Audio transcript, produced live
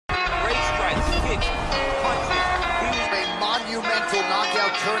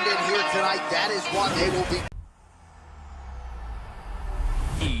crowd turned in here tonight. That is what they will be.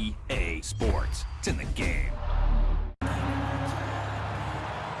 EA Sports. It's in the game.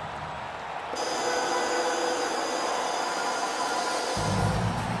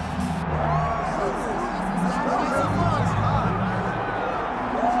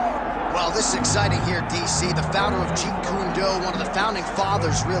 This is exciting here, DC. The founder of Jeet Kune Do, one of the founding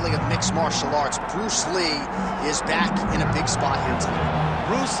fathers, really, of mixed martial arts, Bruce Lee, is back in a big spot here tonight.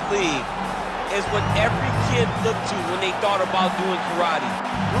 Bruce Lee is what every kid looked to when they thought about doing karate.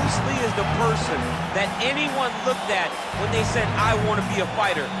 Bruce Lee is the person that anyone looked at when they said, I want to be a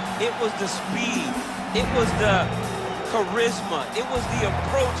fighter. It was the speed. It was the charisma. It was the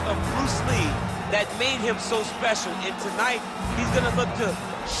approach of Bruce Lee that made him so special. And tonight, he's going to look to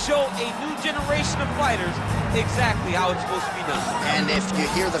show a new generation of fighters exactly how it's supposed to be done. And if you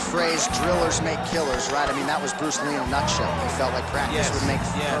hear the phrase, drillers make killers, right? I mean, that was Bruce Lee in a nutshell. He felt like practice would make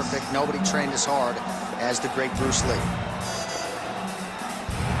perfect. Nobody trained as hard as the great Bruce Lee.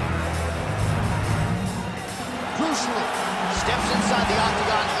 Bruce Lee steps inside the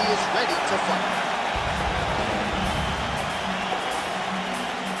octagon. He is ready to fight.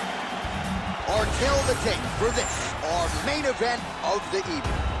 Our tale of the tape for this, our main event of the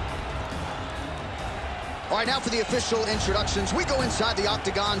evening. All right, now for the official introductions. We go inside the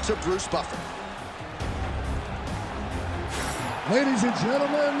octagon to Bruce Buffer. Ladies and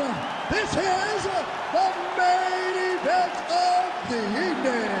gentlemen, this is the main event of the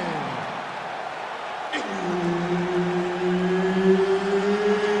evening.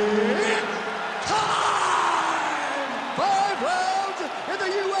 It's time! 5 rounds in the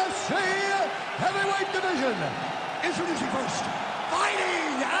UFC heavyweight division. Introducing first,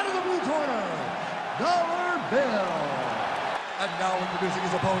 fighting out of the blue corner, Dollar Bill. And now introducing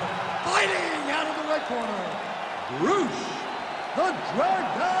his opponent, fighting out of the red corner, Bruce the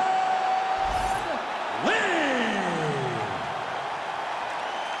Dragon Lee.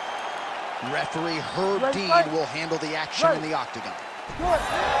 Referee Herb Dean will handle the action in the octagon. All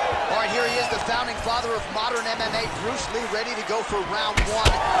right, here he is, the founding father of modern MMA, Bruce Lee, ready to go for round one.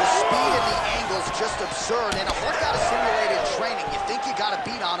 The speed and the angles just absurd, and a whole lot of simulated training. You think you got a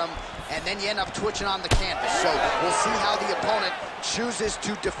beat on him, and then you end up twitching on the canvas. So we'll see how the opponent chooses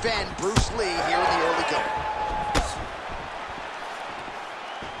to defend Bruce Lee here in the early going.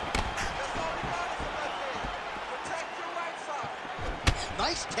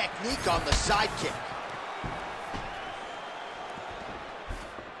 Nice technique on the side kick.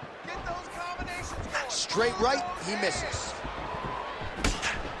 Straight right, he misses.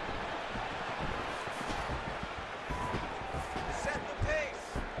 Set the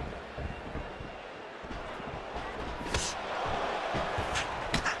pace.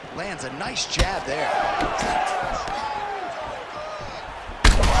 Lands a nice jab there.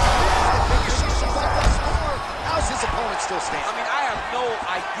 How's his opponent still standing? I mean, I have no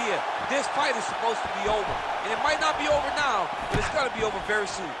idea. This fight is supposed to be over. And it might not be over now, but it's going to be over very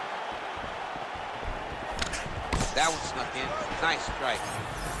soon. That one snuck in. Nice strike.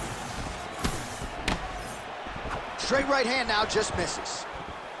 Straight right hand now, just misses.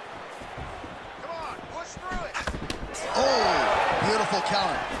 Come on, push through it. Oh, beautiful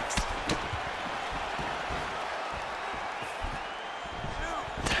counter.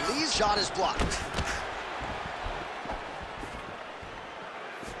 Lee's shot is blocked.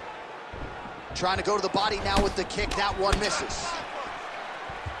 Trying to go to the body now with the kick. That one misses.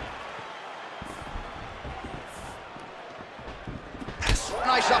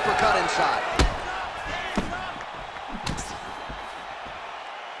 Nice uppercut inside.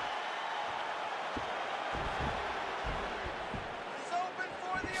 He's open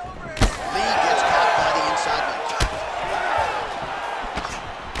for the overhead. Lee gets caught by the inside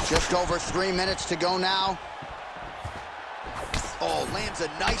leg. Just over 3 minutes to go now. Oh, lands a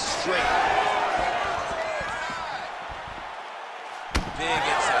nice straight. Big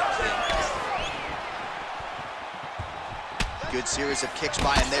inside kick. Good series of kicks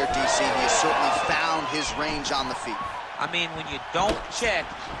by him there, DC. He has certainly found his range on the feet. I mean, when you don't check,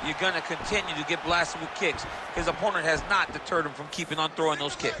 you're going to continue to get blasted with kicks. His opponent has not deterred him from keeping on throwing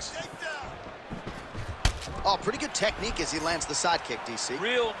those kicks. Oh, pretty good technique as he lands the side kick, DC.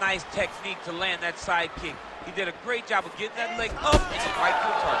 Real nice technique to land that side kick. He did a great job of getting that leg up and right to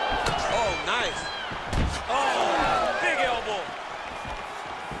the target. Oh, nice. Oh, big elbow.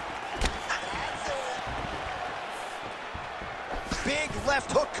 Big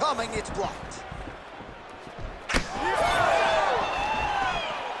left hook coming, it's blocked.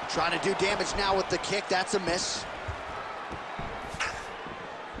 Trying to do damage now with the kick, that's a miss.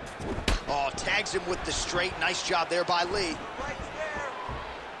 Oh, tags him with the straight, nice job there by Lee.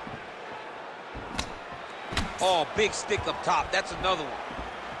 Oh, big stick up top. That's another one.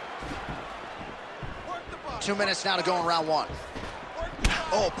 2 minutes now to go in round one.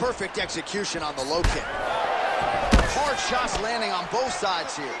 Oh, perfect execution on the low kick. Hard shots landing on both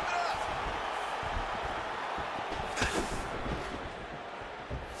sides here.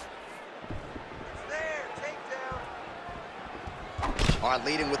 All right,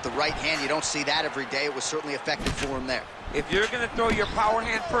 leading with the right hand. You don't see that every day. It was certainly effective for him there. If you're going to throw your power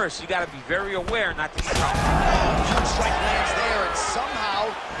hand first, you got to be very aware not to get caught. Huge strike lands there, and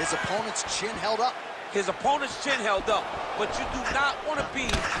somehow his opponent's chin held up. His opponent's chin held up, but you do not want to be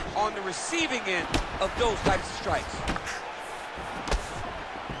on the receiving end of those types of strikes.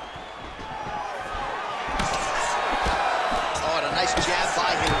 Oh, and a nice jab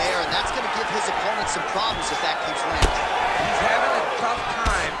by him there, and that's going to give his opponent some problems if that keeps landing. He's having a tough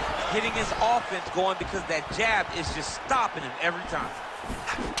time getting his offense going because that jab is just stopping him every time.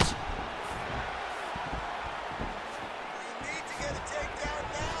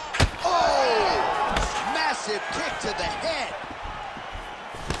 Massive kick to the head.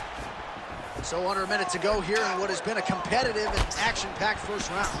 So under a minute to go here in what has been a competitive and action-packed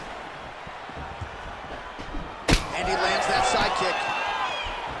first round. And he lands that side kick.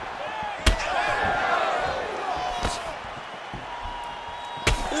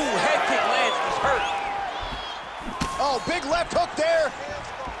 Ooh, head kick lands. He's hurt. Oh, big left hook there.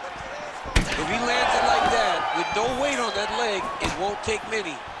 If he lands it like that, with no weight on that leg, it won't take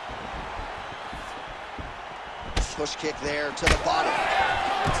many. Push kick there to the body.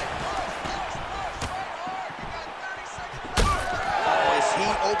 Oh, is he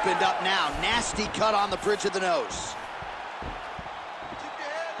opened up now? Nasty cut on the bridge of the nose.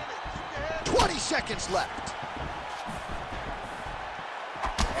 20 seconds left.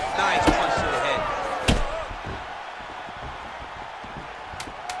 Nice punch to the head.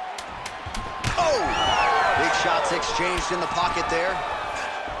 Oh! Big shots exchanged in the pocket there.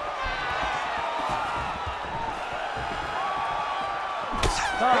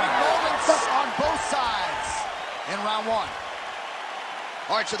 Big moments on both sides in round one.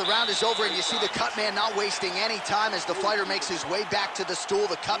 All right, so the round is over, and you see the cut man not wasting any time as the fighter makes his way back to the stool.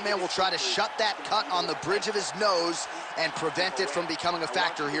 The cut man will try to shut that cut on the bridge of his nose and prevent it from becoming a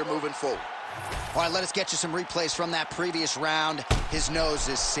factor here moving forward. All right, let us get you some replays from that previous round. His nose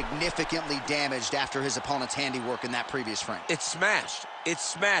is significantly damaged after his opponent's handiwork in that previous frame. It's smashed. It's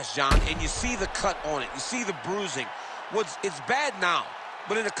smashed, John, and you see the cut on it. You see the bruising. It's bad now.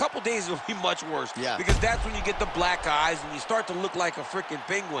 But in a couple days, it'll be much worse. Yeah. Because that's when you get the black eyes and you start to look like a freaking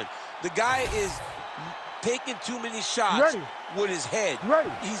penguin. The guy is taking too many shots with his head.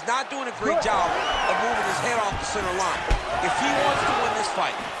 He's not doing a great job of moving his head off the center line. If he wants to win this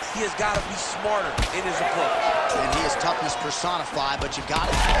fight, he has got to be smarter in his approach. And he is toughness personified, but you got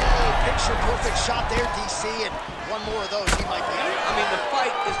it. Oh, picture-perfect shot there, DC, and one more of those, he might be out. I mean, the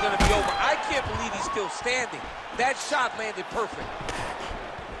fight is going to be over. I can't believe he's still standing. That shot landed perfect.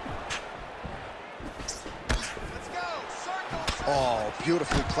 Oh,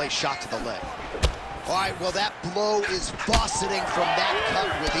 beautifully placed shot to the leg. All right, well, that blow is buffeting from that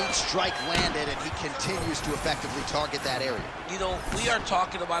cut with each strike landed, and he continues to effectively target that area. You know, we are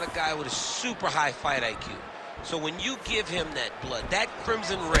talking about a guy with a super high fight IQ. So when you give him that blood, that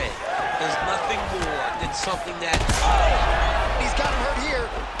crimson red is nothing more than something that... He's got him hurt here.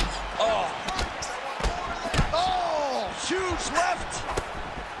 Oh. Oh, huge left.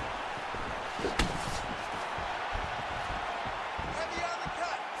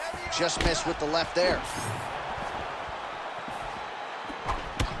 Just missed with the left there.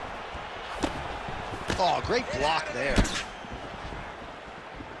 Oh, great block there.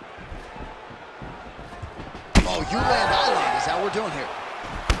 Oh, you land, I land. Is that what we're doing here?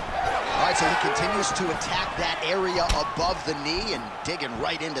 All right, so he continues to attack that area above the knee and digging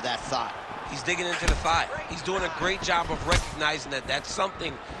right into that thigh. He's digging into the thigh. He's doing a great job of recognizing that that's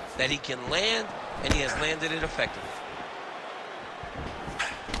something that he can land, and he has landed it effectively.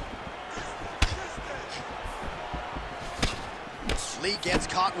 Lee gets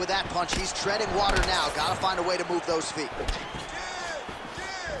caught with that punch. He's treading water now. Got to find a way to move those feet.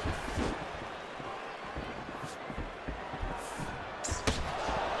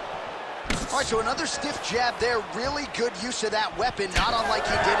 All right, so another stiff jab there. Really good use of that weapon, not unlike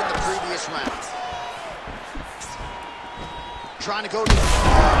he did in the previous round. Trying to go to the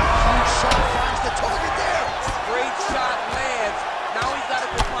huge shot, finds the target there. Great shot lands. Now he's got to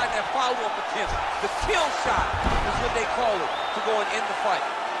go find that follow-up attempt. The kill shot is what they call it to go and end the fight.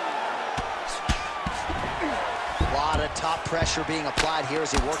 A lot of top pressure being applied here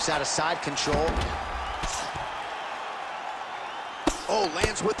as he works out of side control. Oh,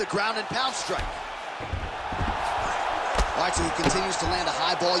 lands with the ground and pound strike. All right, so he continues to land a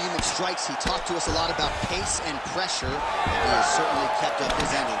high volume of strikes. He talked to us a lot about pace and pressure, and he has certainly kept up his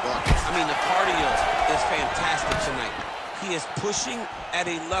end of the bargain. I mean, the cardio is fantastic tonight. He is pushing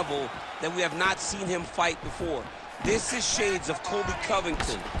at a level that we have not seen him fight before. This is shades of Colby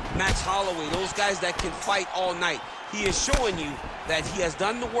Covington, Max Holloway, those guys that can fight all night. He is showing you that he has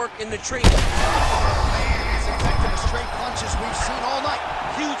done the work in the training. He's effective as straight punches we've seen all night.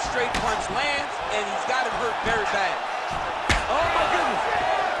 Huge straight punch lands, and he's got him hurt very bad. Oh, my goodness.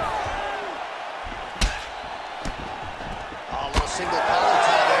 Oh, a little single collar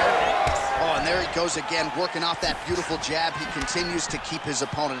tie there. Oh, and there he goes again, working off that beautiful jab. He continues to keep his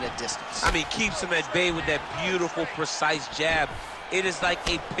opponent at distance. I mean, keeps him at bay with that beautiful, precise jab. It is like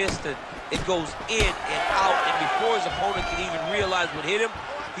a piston. It goes in and out, and before his opponent can even realize what hit him,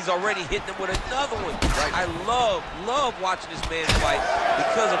 he's already hitting him with another one. Right. I love watching this man fight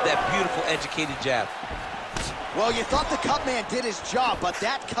because of that beautiful, educated jab. Well, you thought the cut man did his job, but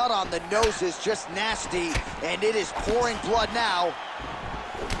that cut on the nose is just nasty, and it is pouring blood now.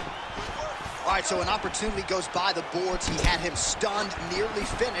 All right, so an opportunity goes by the boards. He had him stunned, nearly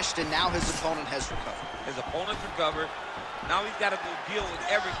finished, and now his opponent has recovered. His opponent's recovered. Now he's got to go deal with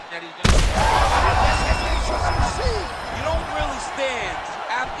everything that he's doing. You don't really stand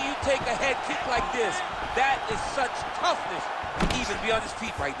after you take a head kick like this. That is such toughness to even be on his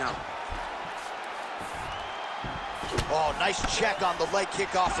feet right now. Oh, nice check on the leg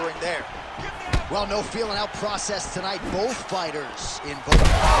kick offering there. Well, no feeling out process tonight. Both fighters in both.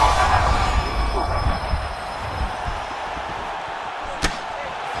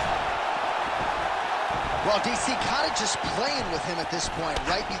 Well, DC kind of just playing with him at this point,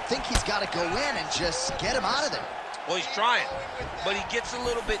 right? You think he's got to go in and just get him out of there. Well, he's trying, but he gets a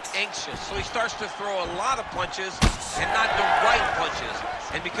little bit anxious, so he starts to throw a lot of punches and not the right punches.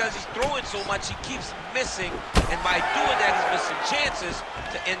 And because he's throwing so much, he keeps missing, and by doing that, he's missing chances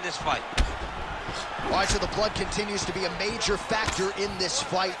to end this fight. All right, so the blood continues to be a major factor in this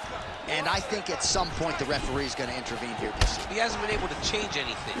fight, and I think at some point the referee is going to intervene here, DC. He hasn't been able to change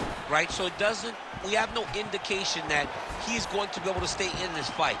anything, right? So it doesn't, we have no indication that he's going to be able to stay in this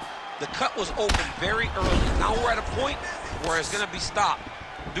fight. The cut was open very early. Now we're at a point where it's going to be stopped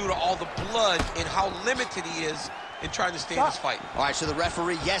due to all the blood and how limited he is in trying to stay in this fight. All right, so the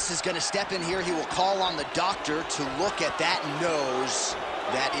referee, yes, is going to step in here. He will call on the doctor to look at that nose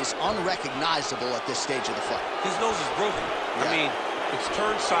that is unrecognizable at this stage of the fight. His nose is broken. Yeah. I mean, it's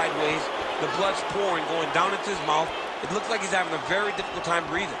turned sideways. The blood's pouring, going down into his mouth. It looks like he's having a very difficult time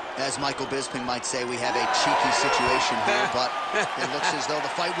breathing. As Michael Bisping might say, we have a cheeky situation here, but it looks as though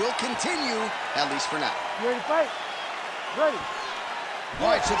the fight will continue, at least for now. You ready to fight? Ready. All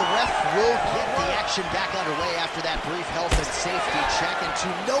right, so the ref will get the action back underway after that brief health and safety check, and to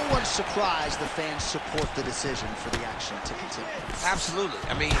no one's surprise, the fans support the decision for the action to continue. Absolutely.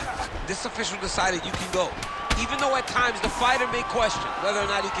 I mean, this official decided you can go. Even though at times the fighter may question whether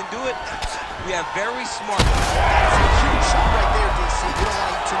or not he can do it, we have very smart. That's a huge shot right there, DC. You don't want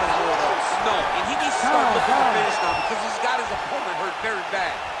to eat too many more of those. No, and he needs to start looking to finish now because he's got his opponent hurt very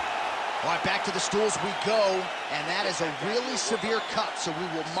bad. All right, back to the stools we go, and that is a really severe cut, so we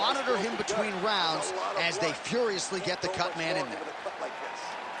will monitor him between rounds as they furiously get the cut man in there.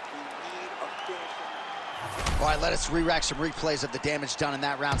 All right, let us re-rack some replays of the damage done in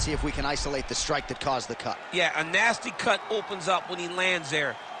that round, see if we can isolate the strike that caused the cut. Yeah, a nasty cut opens up when he lands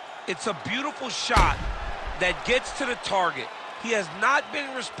there. It's a beautiful shot that gets to the target. He has not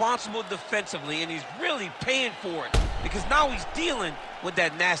been responsible defensively, and he's really paying for it because now he's dealing with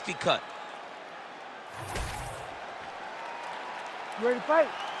that nasty cut. You ready to fight?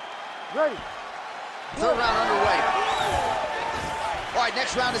 Ready. Third round underway. All right,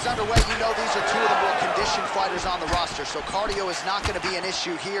 next round is underway. You know these are two of the more conditioned fighters on the roster, so cardio is not going to be an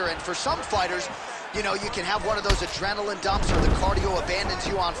issue here. And for some fighters, you know, you can have one of those adrenaline dumps or the cardio abandons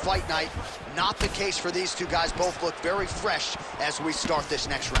you on fight night. Not the case for these two guys. Both look very fresh as we start this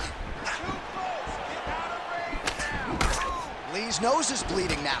next round. Lee's nose is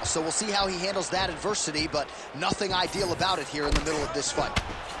bleeding now, so we'll see how he handles that adversity, but nothing ideal about it here in the middle of this fight.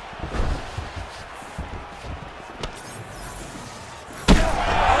 Oh,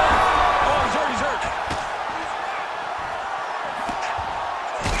 he's hurt,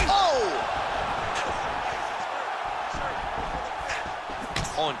 Oh!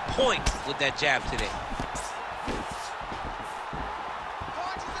 On point with that jab today.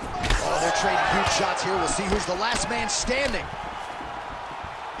 Oh, they're trading huge shots here. We'll see who's the last man standing.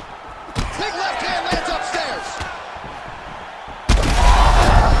 Big left hand lands upstairs.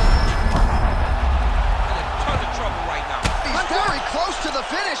 In a ton of trouble right now. He's very close to the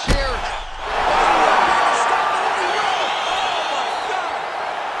finish here.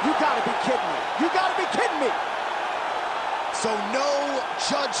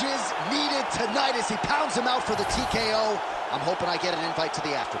 judges needed tonight as he pounds him out for the TKO. I'm hoping I get an invite to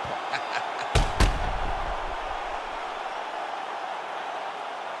the after party.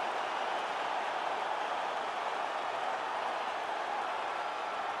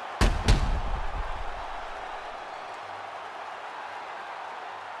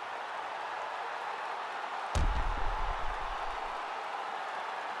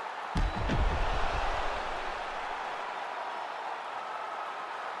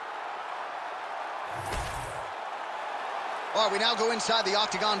 All right, we now go inside the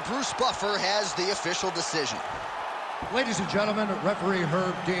octagon. Bruce Buffer has the official decision. Ladies and gentlemen, referee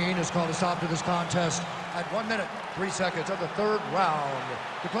Herb Dean has called a stop to this contest at 1 minute, 3 seconds of the third round,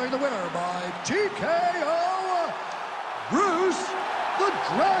 declaring the winner by TKO, Bruce the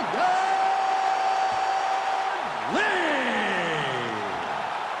Dragon Lee!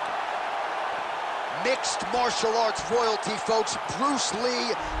 Mixed martial arts royalty, folks. Bruce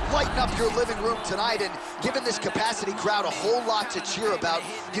Lee, lighten up your living room tonight and giving this capacity crowd a whole lot to cheer about.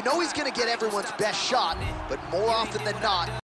 You know he's going to get everyone's best shot, but more often than not,